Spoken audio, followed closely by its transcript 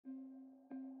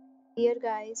Dear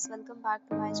guys, welcome back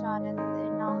to my channel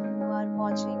and now you are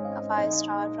watching a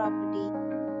 5-star property.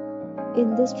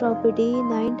 In this property,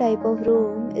 9 type of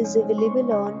room is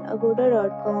available on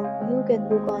agoda.com. You can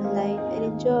book online and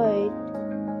enjoy it.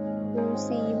 To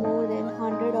see more than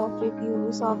 100 of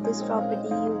reviews of this property,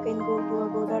 you can go to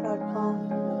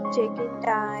agoda.com. Check-in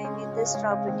time in this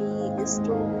property is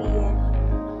 2 p.m.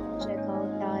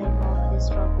 Check-out time of this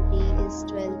property is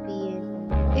 12 p.m.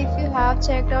 If you have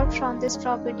checked out from this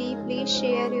property, please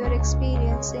share your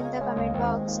experience in the comment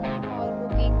box. For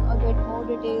booking or get more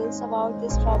details about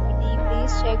this property,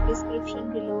 please check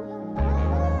description below.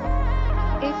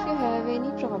 If you have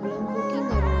any problem booking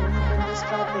a room in this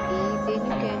property, then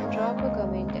you can drop a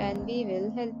comment and we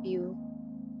will help you.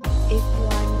 If you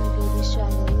are new to this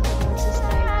channel or not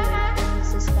subscribed yet, then you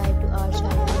subscribe to our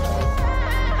channel right now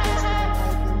and press the bell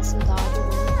icon so that you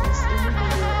don't miss any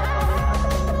video of our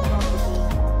upcoming property.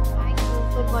 Thank you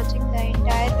for watching the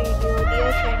entire video.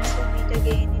 Dear friends, we'll meet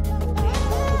again in